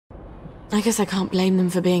I guess I can't blame them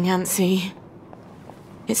for being antsy.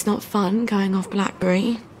 It's not fun going off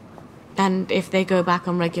Blackberry. And if they go back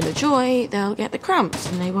on regular Joy, they'll get the cramps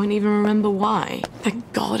and they won't even remember why.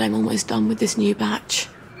 Thank God I'm almost done with this new batch.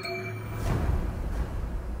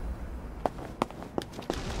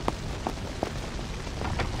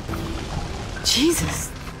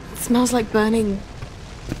 Jesus, it smells like burning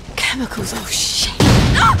chemicals. Oh, shit.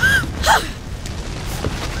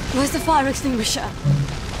 Where's the fire extinguisher?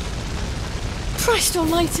 Christ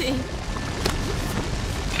almighty.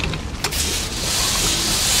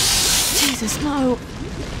 Jesus, no.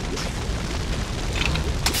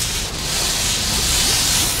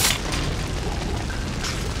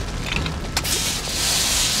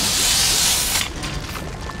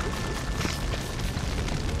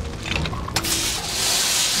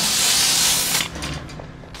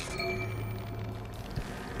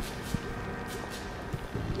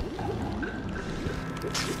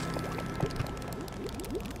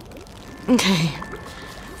 Okay,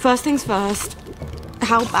 first things first,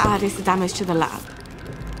 how bad is the damage to the lab?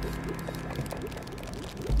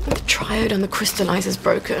 The triode on the crystallizer's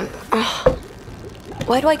broken. Ugh.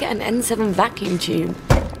 Why do I get an N7 vacuum tube?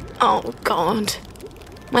 Oh God,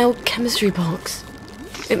 my old chemistry box.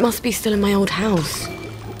 It must be still in my old house.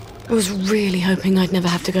 I was really hoping I'd never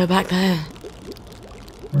have to go back there.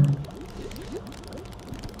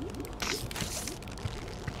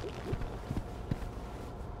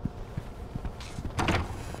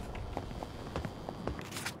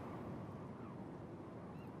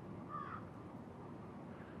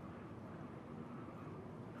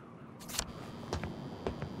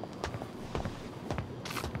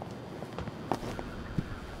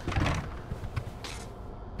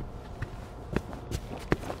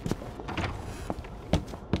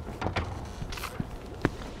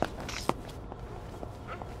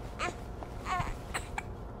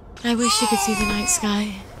 I wish you could see the night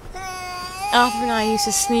sky. Arthur and I used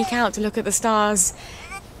to sneak out to look at the stars.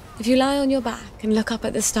 If you lie on your back and look up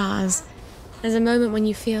at the stars, there's a moment when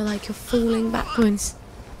you feel like you're falling backwards.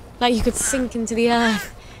 Like you could sink into the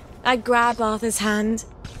earth. I'd grab Arthur's hand,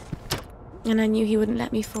 and I knew he wouldn't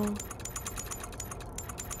let me fall.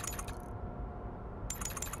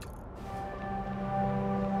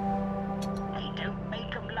 They don't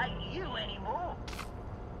make them like you anymore.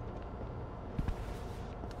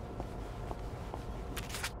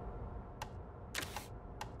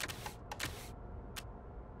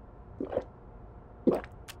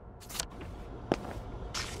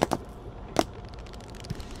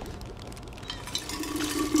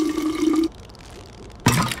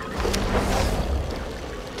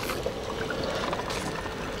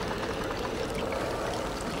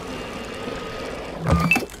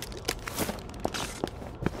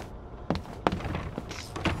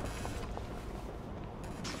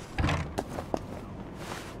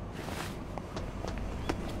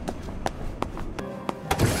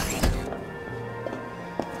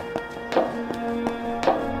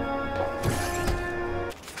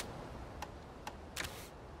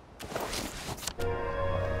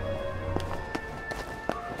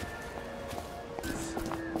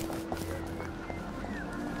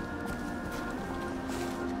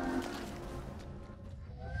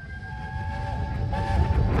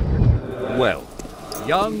 Well,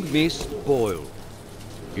 young Miss Boyle.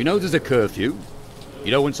 You know there's a curfew. You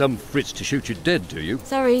don't want some Fritz to shoot you dead, do you?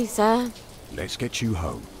 Sorry, sir. Let's get you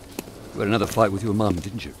home. You had another fight with your mum,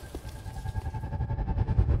 didn't you?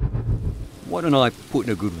 Why don't I put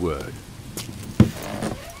in a good word?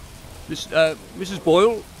 Mrs.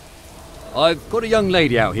 Boyle, I've got a young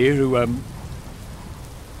lady out here who, I'm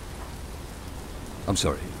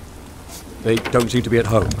sorry. They don't seem to be at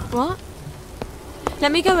home. What?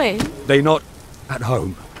 Let me go in. They're not at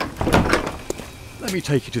home. Let me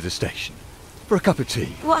take you to the station for a cup of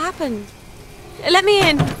tea. What happened? Let me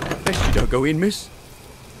in. Best you don't go in, miss.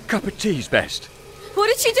 Cup of tea's best. What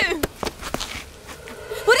did she do?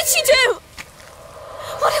 What did she do?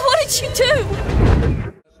 What did she do?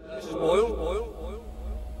 Mrs. Boyle?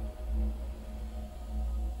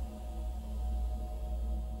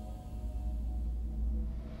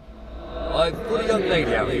 I've got a young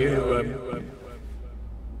lady out here who,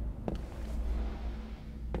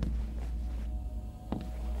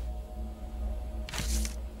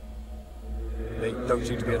 they don't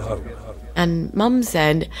seem to be at home. And Mum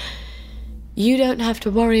said, you don't have to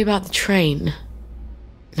worry about the train.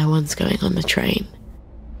 No one's going on the train.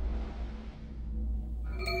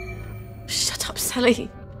 Shut up, Sally.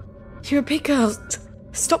 You're a big girl.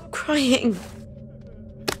 Stop crying.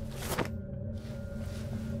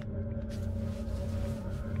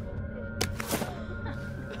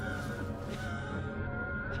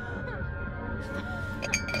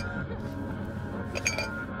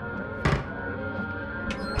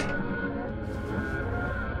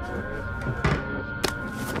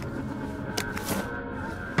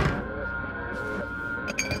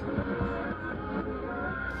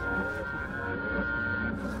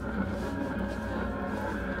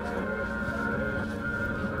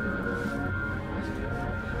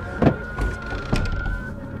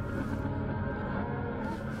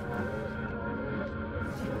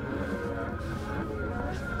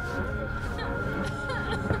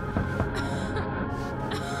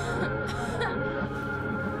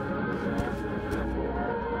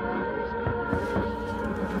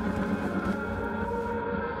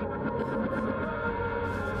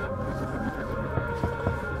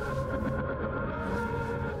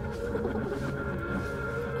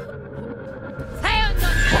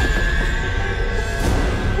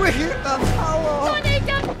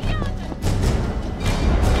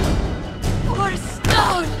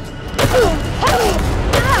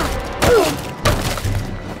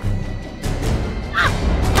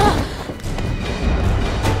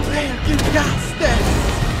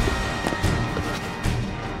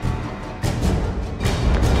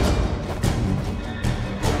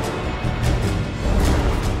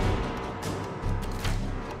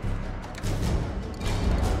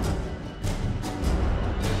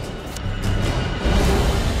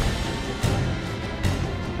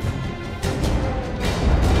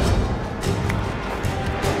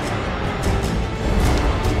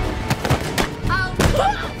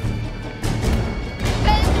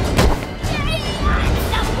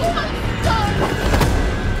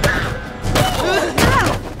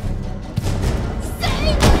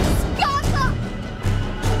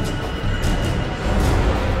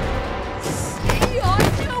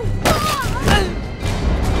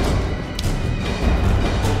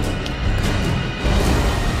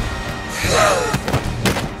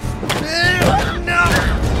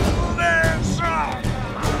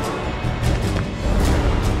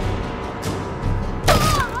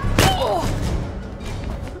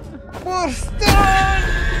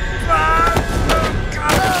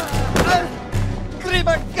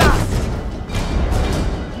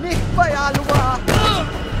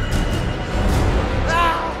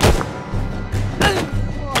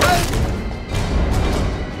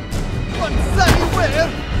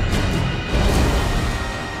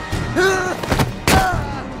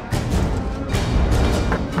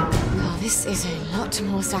 Oh, this is a lot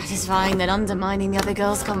more satisfying than undermining the other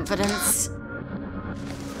girl's confidence.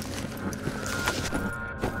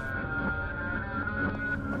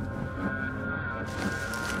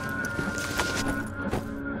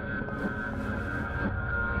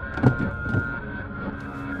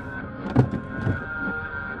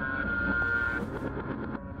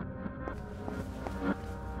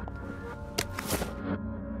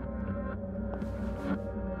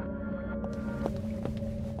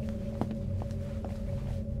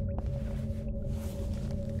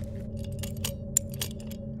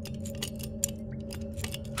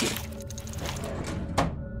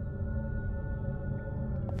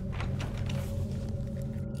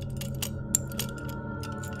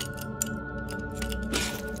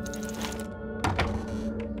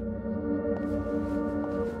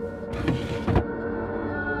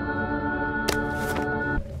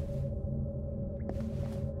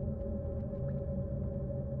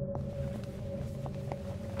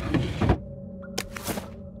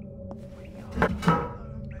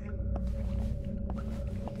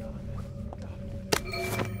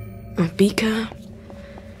 A beaker,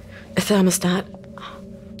 a thermostat,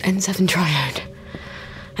 N7 triode.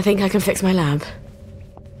 I think I can fix my lab.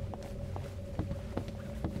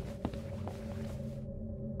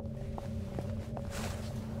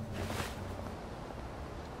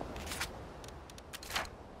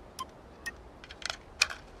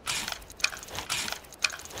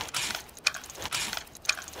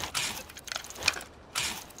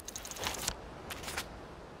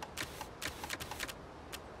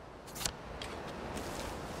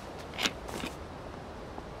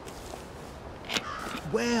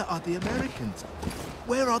 Where are the Americans?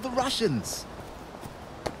 Where are the Russians?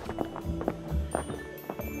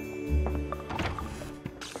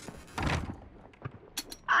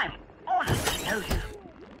 I'm honored to know you.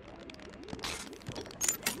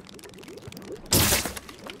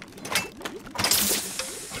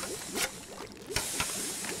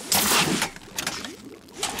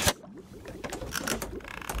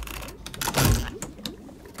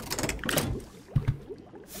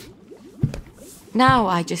 Now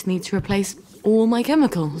I just need to replace all my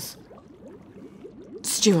chemicals.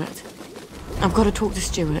 Stuart. I've got to talk to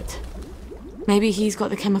Stuart. Maybe he's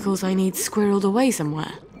got the chemicals I need squirreled away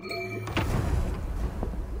somewhere.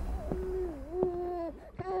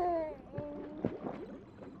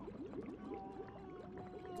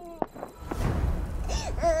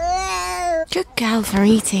 Good girl for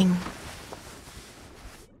eating.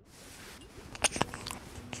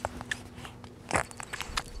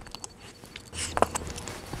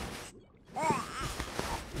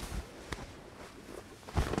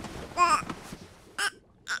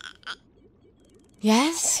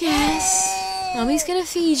 Yes, yes. Mummy's gonna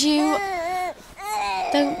feed you.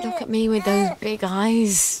 Don't look at me with those big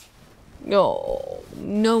eyes. Oh,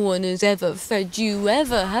 no one has ever fed you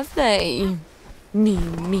ever, have they?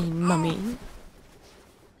 Mean mummy.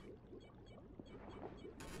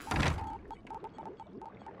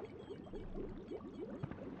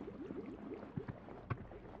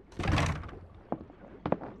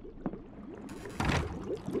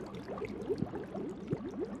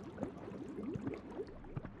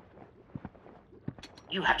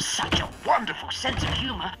 You have such a wonderful sense of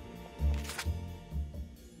humor.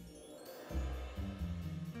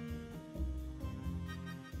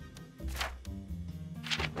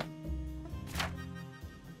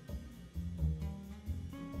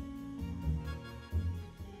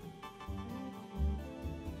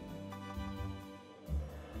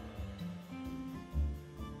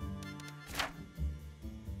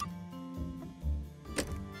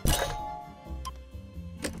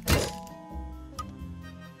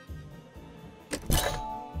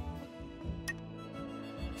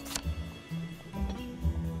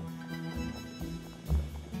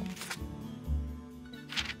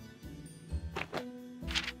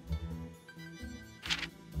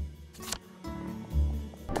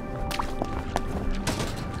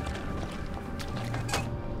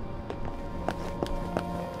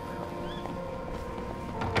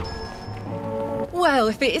 Well,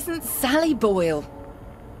 if it isn't Sally Boyle.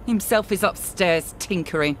 Himself is upstairs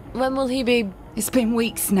tinkering. When will he be? It's been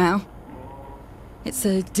weeks now. It's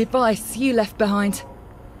a device you left behind.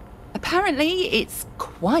 Apparently, it's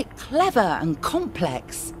quite clever and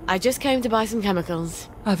complex. I just came to buy some chemicals.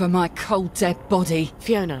 Over my cold, dead body.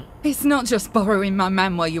 Fiona. It's not just borrowing my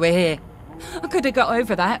man while you were here. I could have got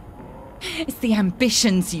over that. It's the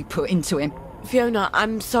ambitions you put into him. Fiona,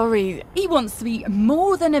 I'm sorry. He wants to be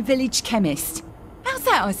more than a village chemist. How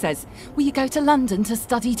What's that, I says? Will you go to London to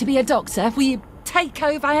study to be a doctor? Will you take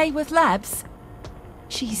over Hayworth Labs?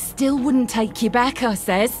 She still wouldn't take you back, I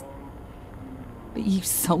says. But you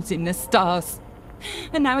sold him the stars.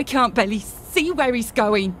 And now he can't barely see where he's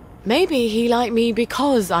going. Maybe he liked me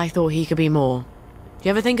because I thought he could be more. Do you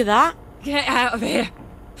ever think of that? Get out of here.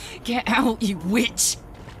 Get out, you witch.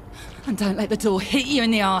 And don't let the door hit you in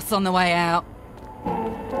the arse on the way out.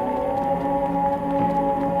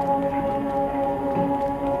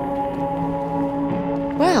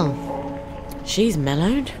 Well, she's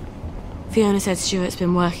mellowed. Fiona said Stuart's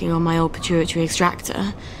been working on my old pituitary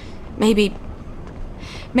extractor. Maybe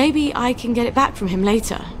I can get it back from him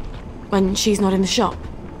later, when she's not in the shop.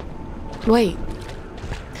 Wait.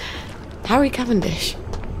 Harry Cavendish.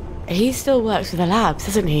 He still works for the labs,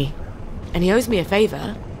 doesn't he? And he owes me a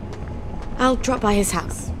favour. I'll drop by his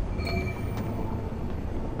house.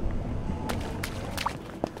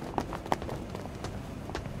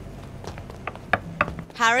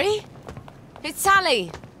 Harry? It's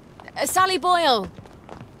Sally. Sally Boyle.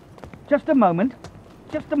 Just a moment.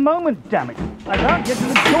 Just a moment, damn it. I can't get to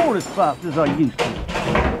the door as fast as I used to.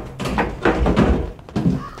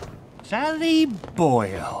 Sally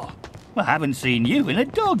Boyle. I haven't seen you in a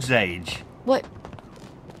dog's age.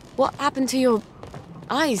 What happened to your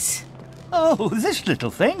eyes? Oh, this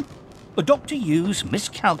little thing. Dr. Hughes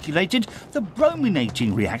miscalculated the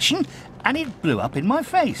brominating reaction and it blew up in my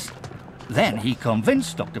face. Then he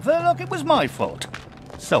convinced Dr. Verloc it was my fault.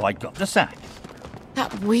 So I got the sack.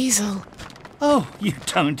 That weasel. Oh, you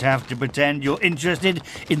don't have to pretend you're interested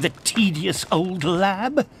in the tedious old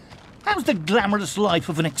lab. How's the glamorous life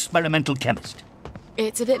of an experimental chemist?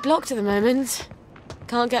 It's a bit blocked at the moment.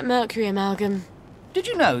 Can't get mercury amalgam. Did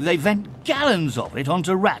you know they vent gallons of it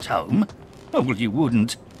onto Rat Home? Oh, well, you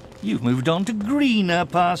wouldn't. You've moved on to greener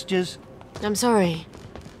pastures. I'm sorry.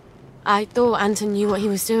 I thought Anton knew what he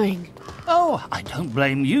was doing. Oh, I don't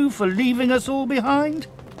blame you for leaving us all behind.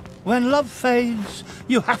 When love fades,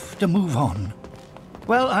 you have to move on.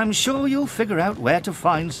 Well, I'm sure you'll figure out where to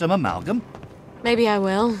find some amalgam. Maybe I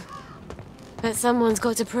will. But someone's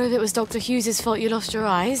got to prove it was Dr. Hughes's fault you lost your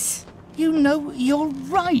eyes. You know, you're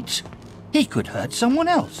right. He could hurt someone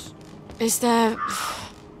else. Is there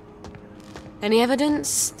any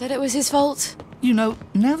evidence that it was his fault? You know,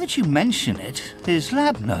 now that you mention it, his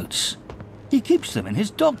lab notes. He keeps them in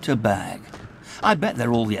his doctor bag. I bet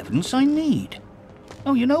they're all the evidence I need.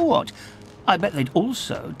 Oh, you know what? I bet they'd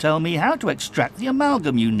also tell me how to extract the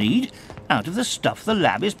amalgam you need out of the stuff the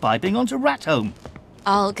lab is piping onto Rat Home.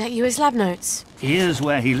 I'll get you his lab notes. Here's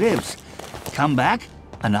where he lives. Come back,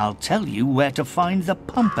 and I'll tell you where to find the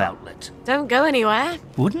pump outlet. Don't go anywhere.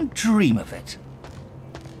 Wouldn't dream of it.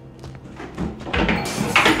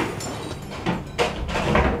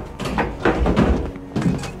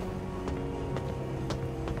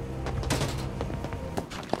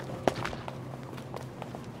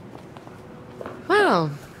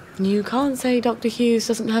 Well, you can't say Dr. Hughes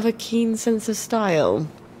doesn't have a keen sense of style.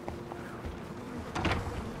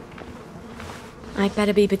 I'd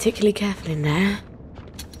better be particularly careful in there.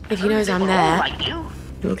 If he knows I'm there, Like you?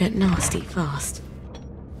 it'll get nasty fast.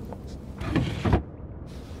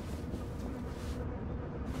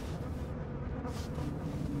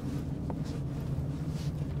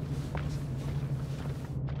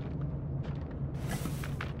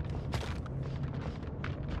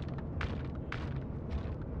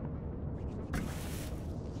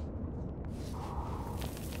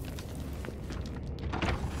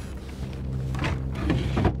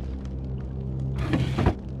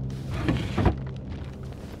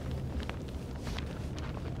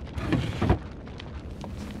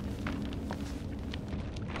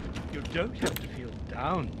 You don't have to feel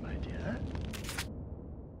down, my dear.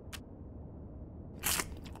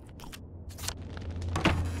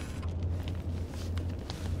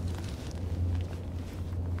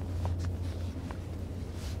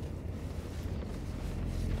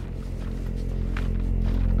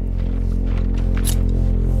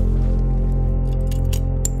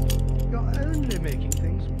 You're only making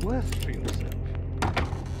things worse for yourself.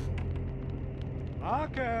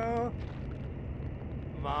 Marco!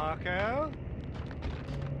 Marco?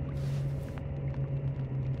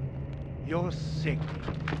 You're sick,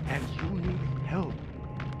 and you need help.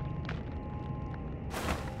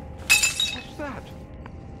 What's that?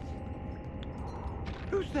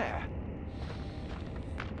 Who's there?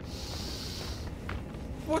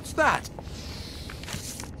 What's that?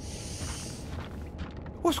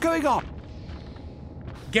 What's going on?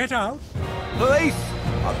 Get out! Police!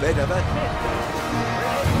 I've been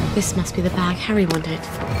arrested. This must be the bag Harry wanted.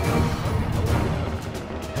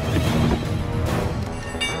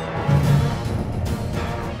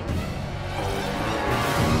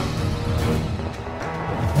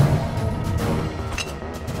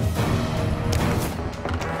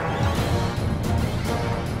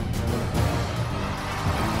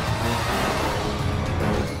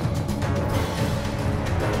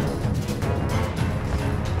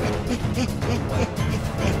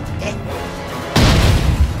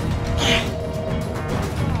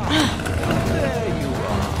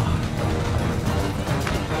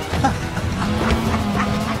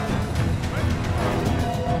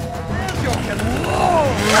 American! Whoa!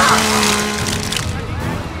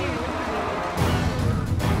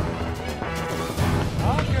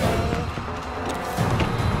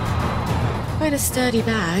 Quite a sturdy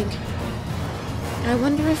bag. I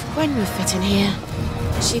wonder if Gwen would fit in here.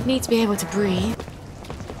 She'd need to be able to breathe.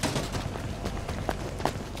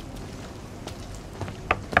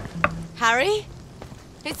 Harry?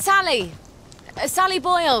 It's Sally. Sally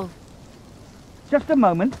Boyle. Just a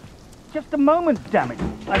moment. Just a moment, damn it.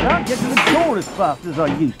 I can't get to the door as fast as I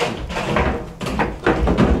used to.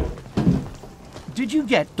 Did you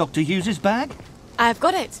get Dr. Hughes's bag? I've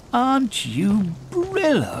got it. Aren't you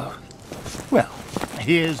Brillo? Well,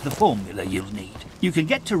 here's the formula you'll need. You can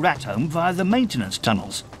get to Rathome via the maintenance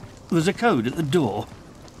tunnels. There's a code at the door.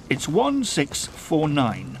 It's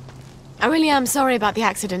 1649. I really am sorry about the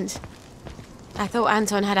accident. I thought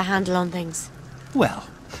Anton had a handle on things. Well,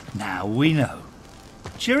 now we know.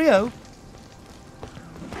 Cheerio.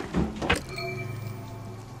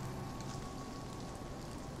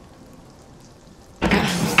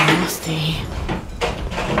 Nasty.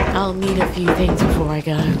 I'll need a few things before I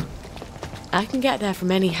go. I can get there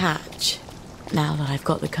from any hatch, now that I've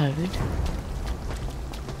got the code.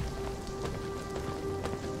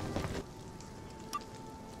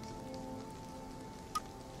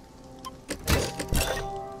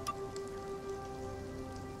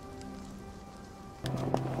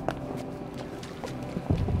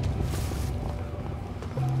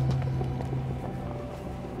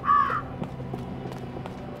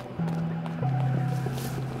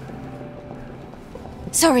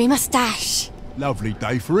 Sorry, mustache. Lovely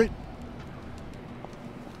day for it.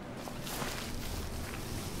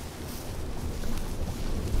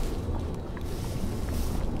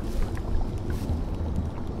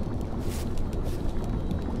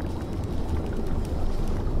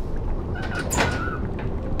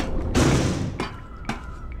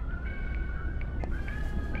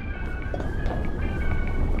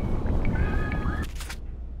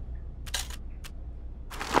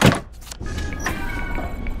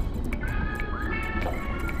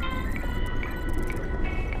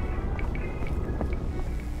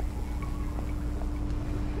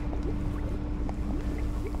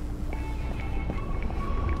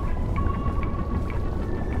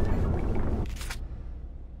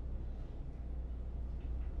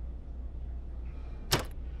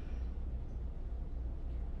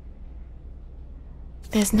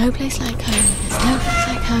 There's no place like home. There's no place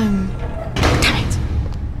like home. Damn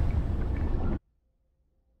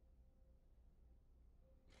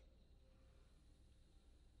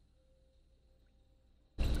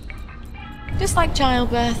it. Just like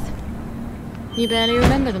childbirth. You barely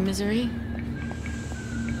remember the misery.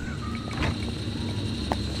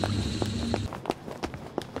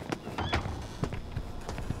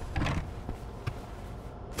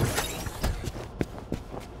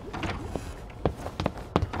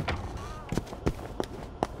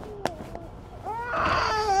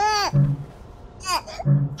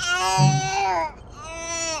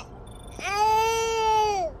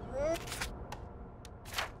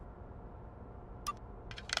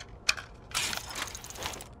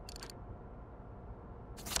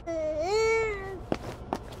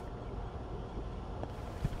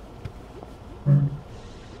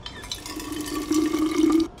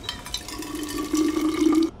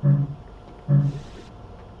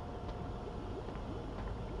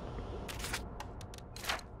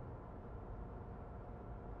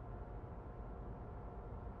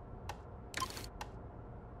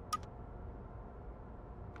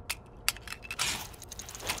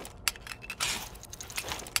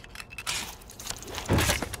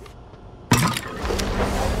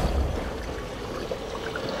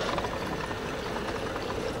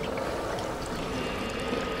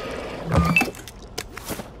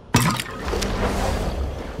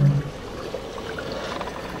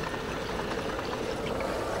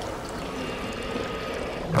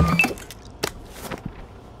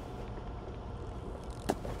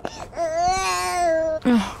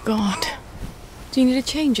 Oh, God. Do you need a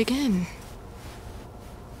change again?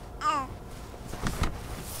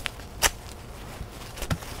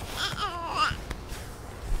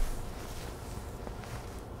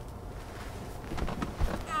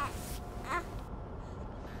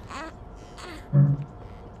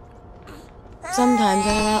 Sometimes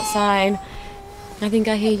when I'm outside, I think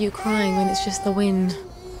I hear you crying when it's just the wind.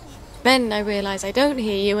 Then I realise I don't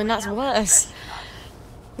hear you, and that's worse.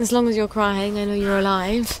 As long as you're crying, I know you're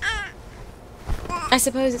alive. I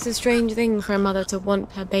suppose it's a strange thing for a mother to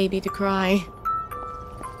want her baby to cry.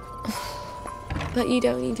 But you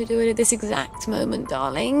don't need to do it at this exact moment,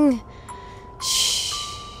 darling. Shh.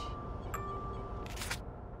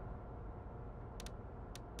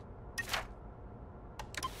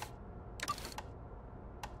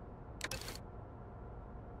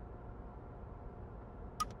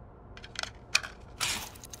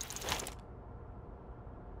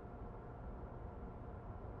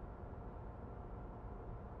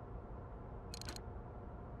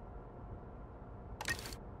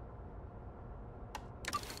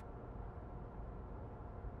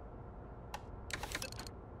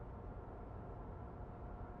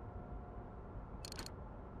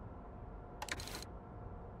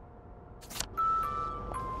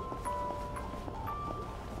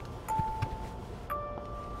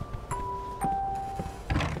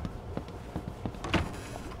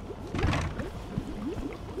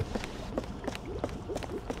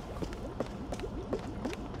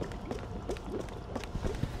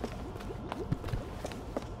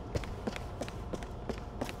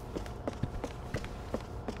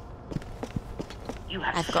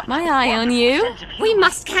 I've got my eye on you. We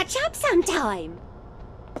must catch up sometime.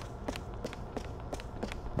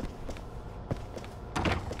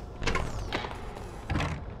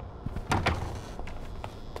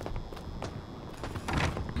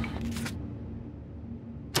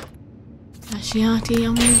 Lasciati a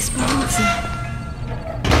un'esperienza.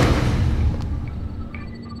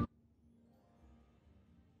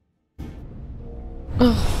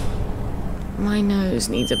 Oh, my nose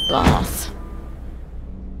needs a bath.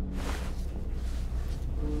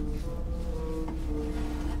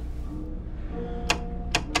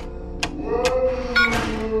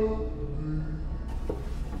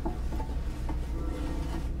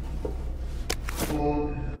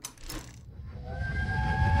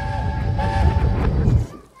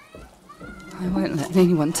 I won't let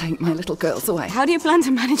anyone take my little girls away. How do you plan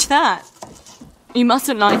to manage that? You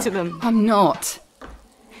mustn't lie to them. I'm not.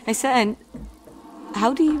 I said,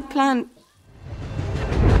 how do you plan...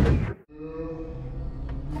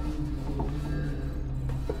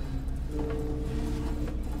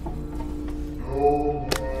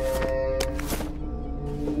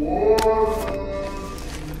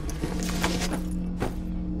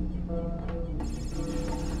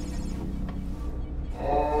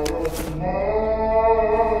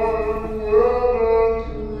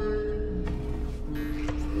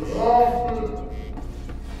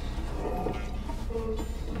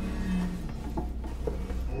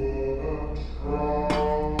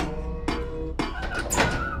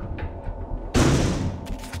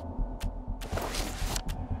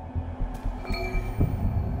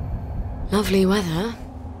 Lovely weather.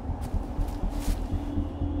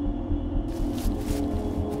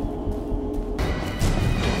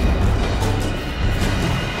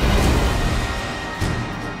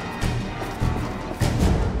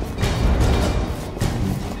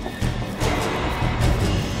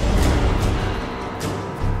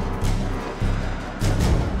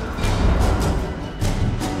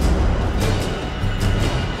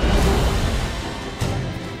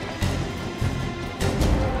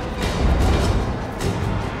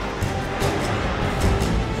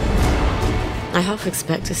 I half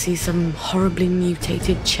expect to see some horribly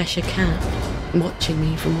mutated Cheshire cat watching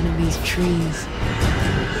me from one of these trees.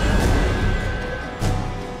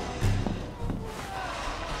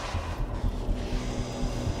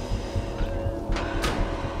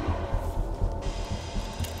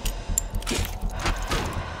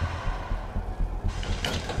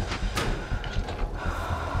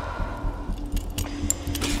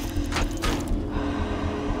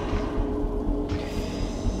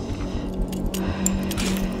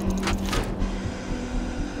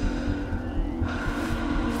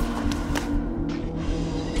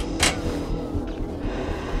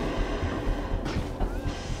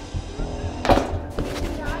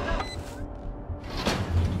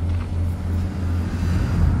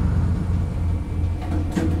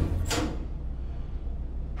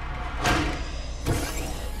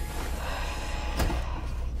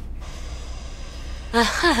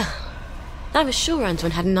 Aha! I was sure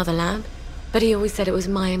Antoine had another lab, but he always said it was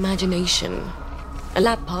my imagination. A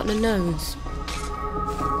lab partner knows.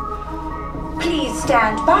 Please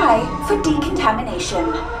stand by for decontamination.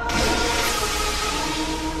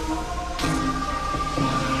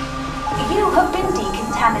 You have been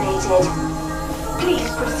decontaminated. Please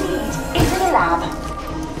proceed into the lab.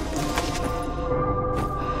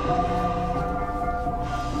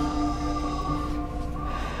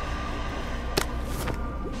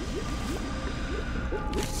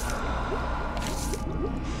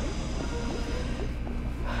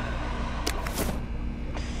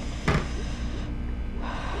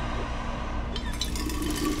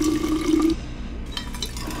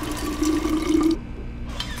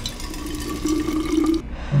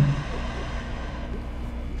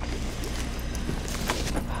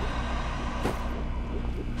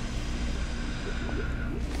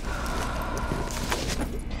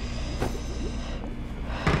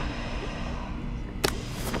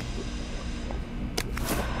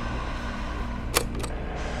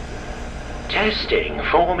 Testing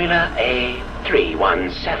Formula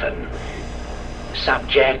A317.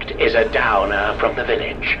 Subject is a downer from the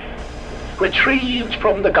village. Retrieved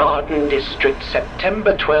from the Garden District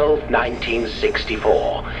September 12,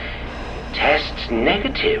 1964. Tests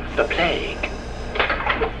negative for plague.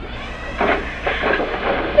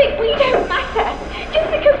 Think we don't matter,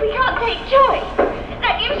 just because we can't take choice.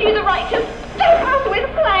 That gives you the right to dope us with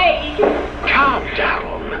plague. Calm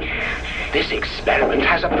down. This experiment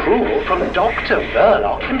has approval from Dr.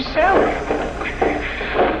 Verloc himself.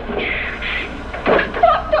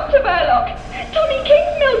 Fuck Dr. Verloc! Tommy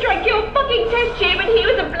Kingsmill drank your fucking test tube and he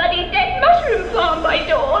was a bloody dead mushroom plant by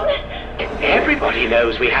dawn. Everybody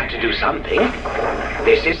knows we have to do something.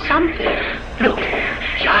 This is something. Look,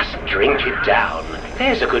 just drink it down.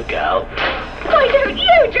 There's a good girl. Why don't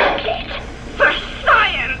you drink it? For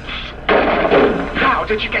science! How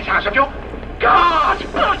did you get out of your... God!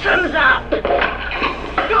 Bottoms up!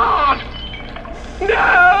 God!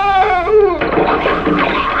 No!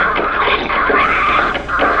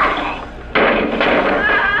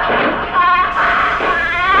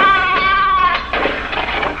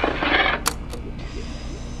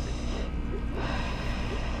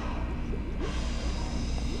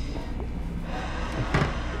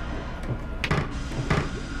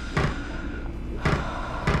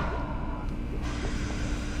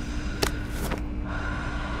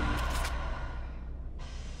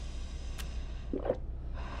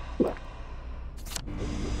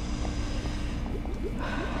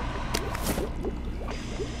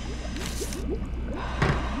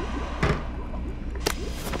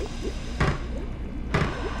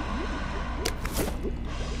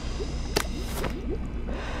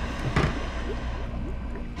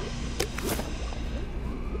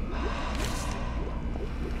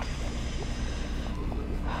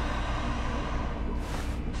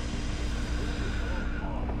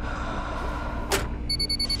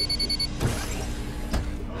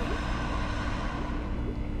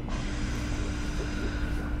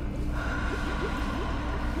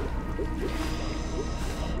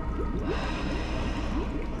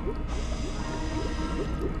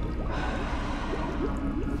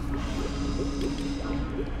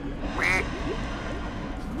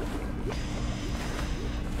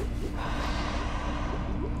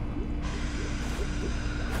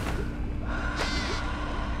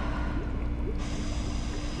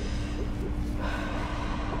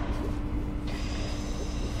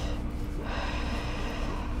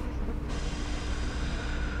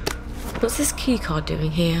 What's this keycard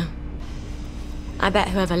doing here? I bet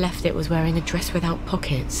whoever left it was wearing a dress without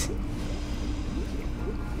pockets.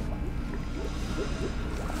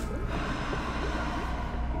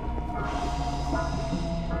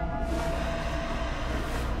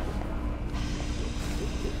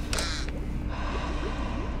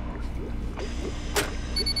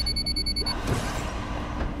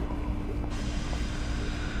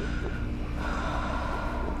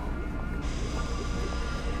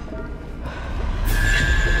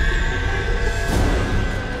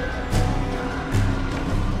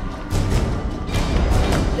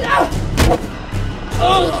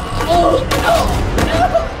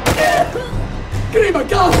 Grima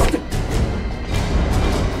Gast!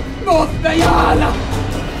 Mothayala!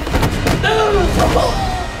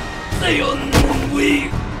 Sion we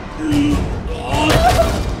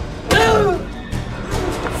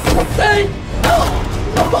say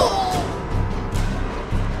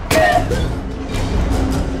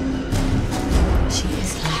She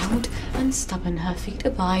is loud and stubborn, her feet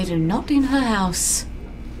abide and not in her house.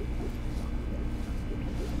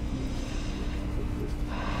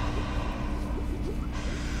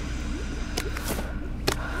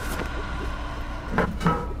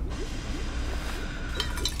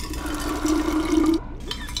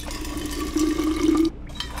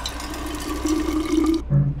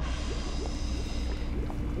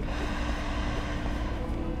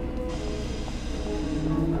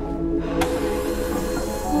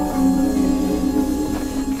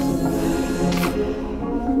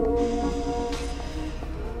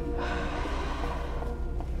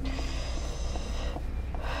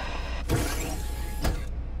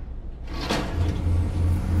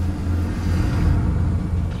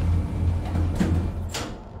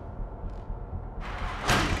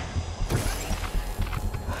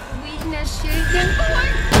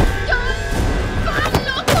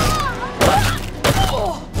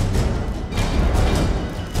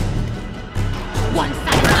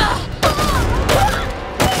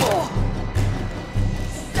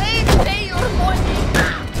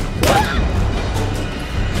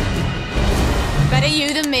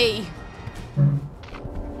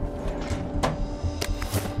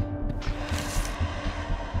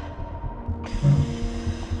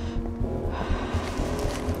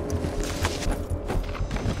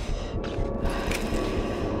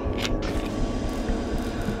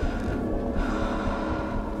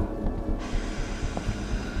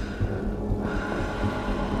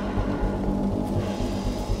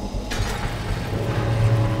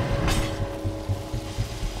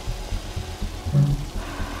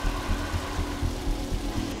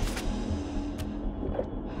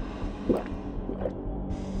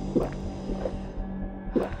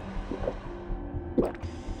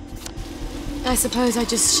 I suppose I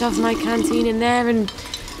just shove my canteen in there and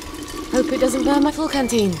hope it doesn't burn my full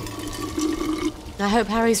canteen. I hope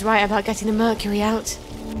Harry's right about getting the mercury out.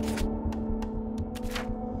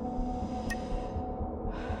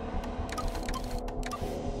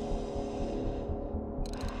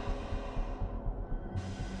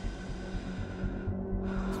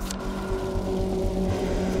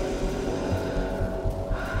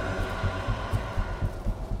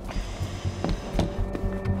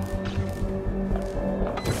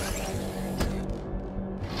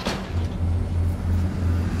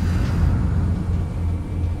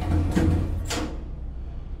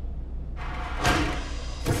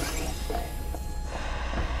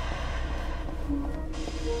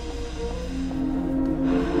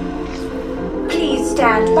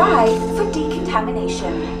 Stand by for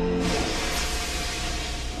decontamination.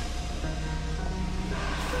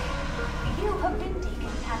 You have been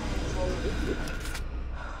decontaminated.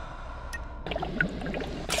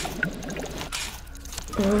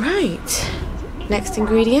 Right. Next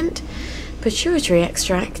ingredient, pituitary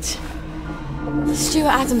extract. Stuart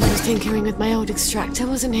Adams was tinkering with my old extractor,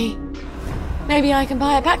 wasn't he? Maybe I can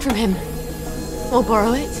buy it back from him. Or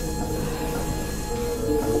borrow it.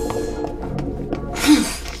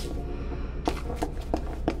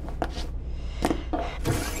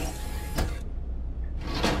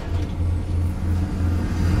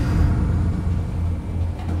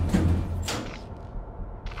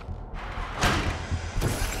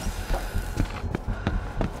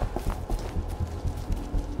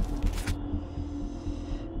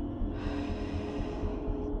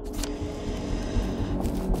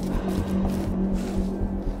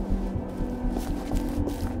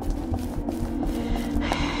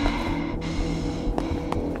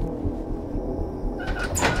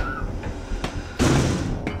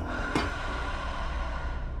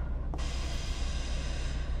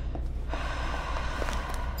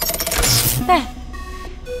 There.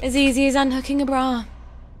 As easy as unhooking a bra.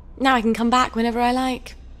 Now I can come back whenever I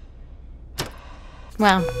like.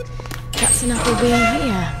 Well, that's enough of being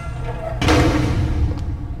here.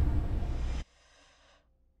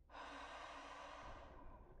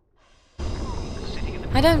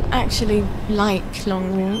 I don't actually like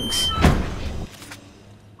long walks.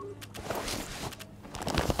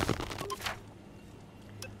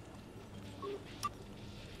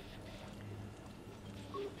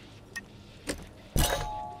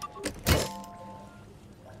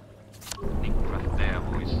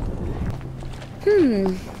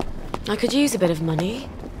 I could use a bit of money.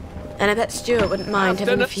 And I bet Stuart wouldn't mind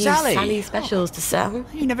having a few Sally specials to sell.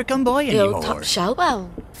 You never come by The anymore. old top shell.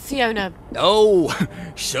 Well, Fiona. Oh,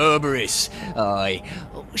 Cerberus. Aye.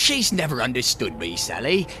 She's never understood me,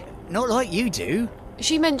 Sally. Not like you do.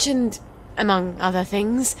 She mentioned, among other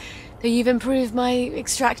things, that you've improved my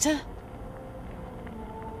extractor.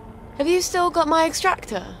 Have you still got my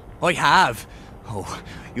extractor? I have. Oh,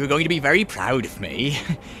 you're going to be very proud of me.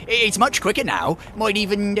 It's much quicker now. Might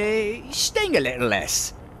even sting a little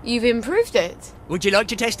less. You've improved it? Would you like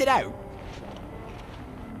to test it out?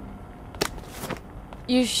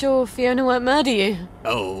 You sure Fiona won't murder you?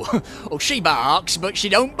 Oh, she barks, but she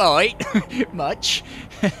don't bite. Much.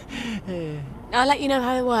 I'll let you know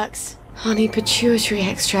how it works. I'll need pituitary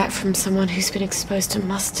extract from someone who's been exposed to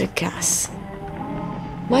mustard gas.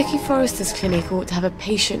 Mikey Forrester's clinic ought to have a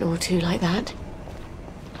patient or two like that.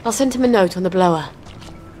 I'll send him a note on the blower.